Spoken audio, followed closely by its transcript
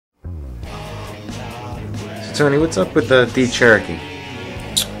Tony, what's up with the D Cherokee?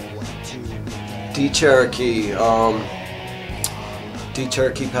 D Cherokee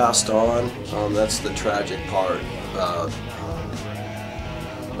passed on. That's the tragic part about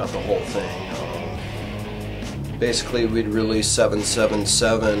the whole thing. Basically, we'd released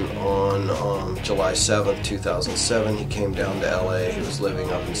 777 on July 7th, 2007. He came down to LA. He was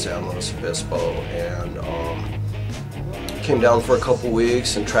living up in San Luis Obispo, and came down for a couple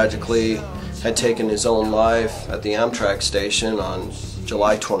weeks and tragically had taken his own life at the Amtrak station on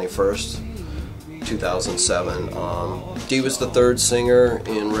July 21st, 2007. Dee was the third singer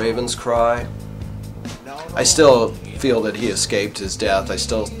in Raven's Cry. I still feel that he escaped his death. I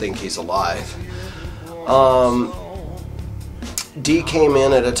still think he's alive. Dee came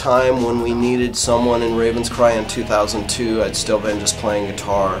in at a time when we needed someone in Raven's Cry in 2002. I'd still been just playing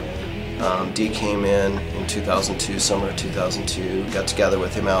guitar. Dee came in 2002, summer of 2002, got together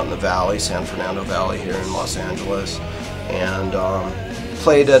with him out in the valley, San Fernando Valley here in Los Angeles, and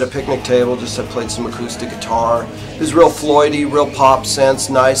played at a picnic table. Just I played some acoustic guitar. It was real Floydy, real pop sense,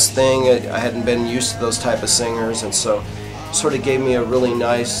 nice thing. I hadn't been used to those type of singers, and so sort of gave me a really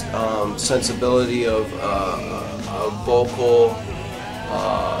nice sensibility of vocal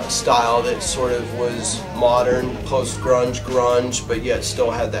style that sort of was modern, post-grunge, but yet still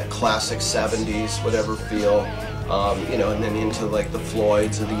had that classic 70s, whatever feel, you know, and then into like the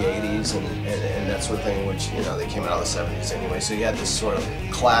Floyds of the 80s and that sort of thing, which, you know, they came out of the 70s anyway. So you had this sort of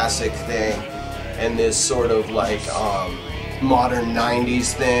classic thing and this sort of like modern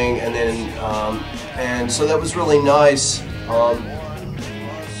 90s thing, and then and so that was really nice to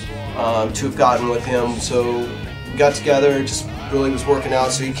have gotten with him. So we got together, just really was working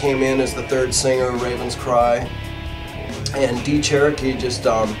out, so he came in as the third singer of Raven's Cry. And D Cherokee just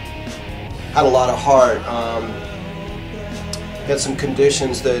had a lot of heart. Had some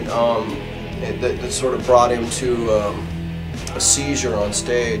conditions that that sort of brought him to a seizure on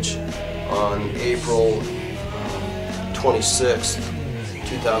stage on April 26th,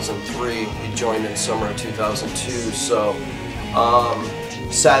 2003. He joined in summer of 2002. So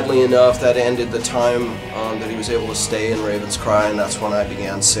sadly enough, that ended the time that he was able to stay in Raven's Cry, and that's when I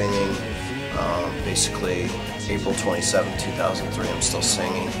began singing. Basically, April 27, 2003, I'm still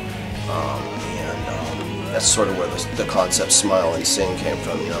singing. That's sort of where the concept Smile and Sing came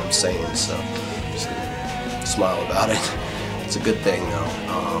from. You know, I'm singing, so I'm just gonna smile about it. It's a good thing, though.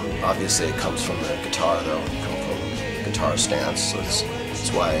 Obviously, it comes from the guitar, though. It comes from the guitar stance, so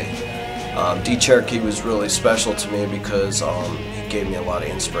that's why D Cherokee was really special to me, because he gave me a lot of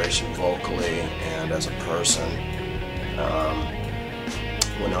inspiration vocally and as a person.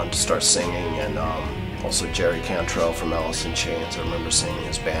 Went on to start singing, and also Jerry Cantrell from Alice in Chains. I remember singing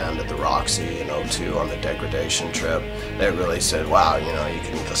his band at the Roxy in '02 on the Degradation trip. They really said, wow, you know, you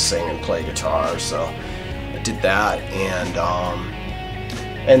can just sing and play guitar. So I did that,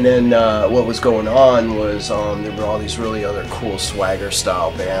 and then what was going on was there were all these really other cool swagger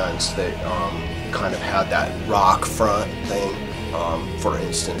style bands that kind of had that rock front thing. For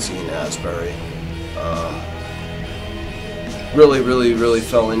instance, Ian Asbury. Really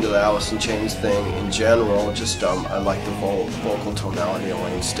fell into the Alice in Chains thing in general. Just I like the vocal tonality of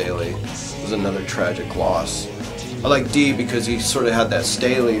Lane Staley. It was another tragic loss. I like Dee because he sort of had that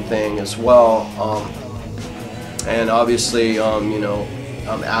Staley thing as well. And obviously, you know,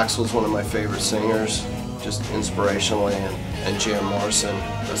 Axl's one of my favorite singers, just inspirationally, and Jim Morrison,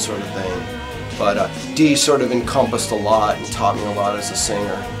 that sort of thing. But Dee sort of encompassed a lot and taught me a lot as a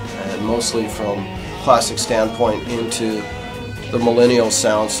singer, and mostly from classic standpoint into the millennial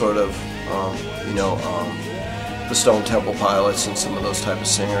sound, sort of, you know, the Stone Temple Pilots and some of those type of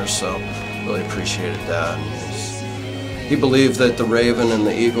singers. So really appreciated that. And he believed that the raven and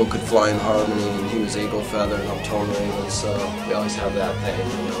the eagle could fly in harmony, and he was eagle feather and I'm tone raven, so we always have that thing,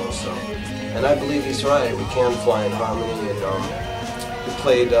 you know. So, and I believe he's right. We can fly in harmony, and we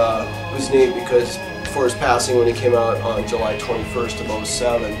played. It was neat because before his passing, when he came out on July 21st of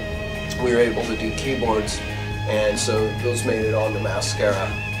 '07, we were able to do keyboards. And so those made it onto Mascara,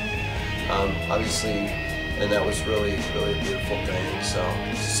 obviously, and that was really a beautiful thing. So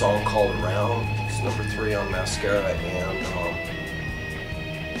it's a song called Around. It's number 3 on Mascara, and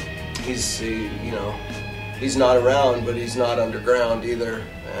you know, he's not around, but he's not underground either.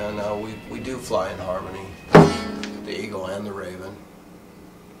 And we do fly in harmony, the eagle and the raven.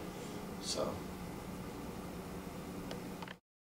 So.